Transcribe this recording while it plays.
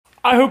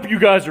I hope you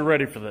guys are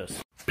ready for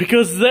this.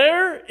 Because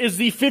there is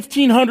the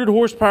 1500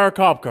 horsepower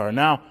cop car.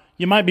 Now,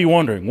 you might be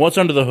wondering, what's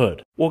under the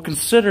hood? Well,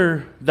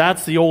 consider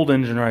that's the old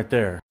engine right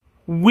there.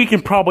 We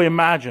can probably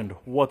imagine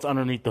what's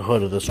underneath the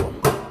hood of this one.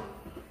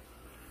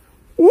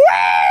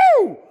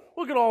 Woo!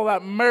 Look at all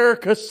that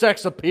America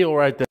sex appeal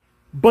right there.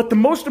 But the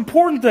most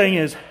important thing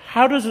is,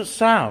 how does it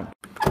sound?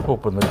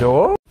 Open the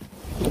door.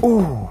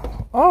 Ooh,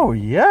 oh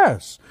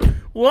yes.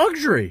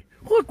 Luxury.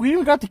 Look, we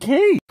even got the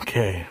key.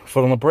 Okay,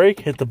 foot on the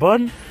brake, hit the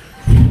button.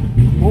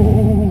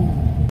 Ooh.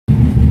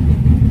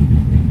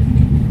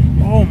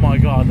 Oh my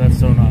God, that's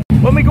so nice.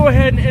 Let me go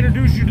ahead and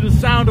introduce you to the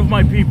sound of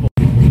my people.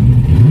 Ooh.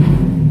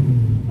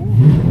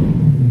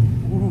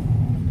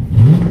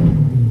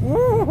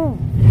 Ooh.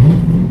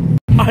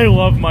 I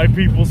love my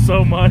people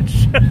so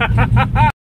much.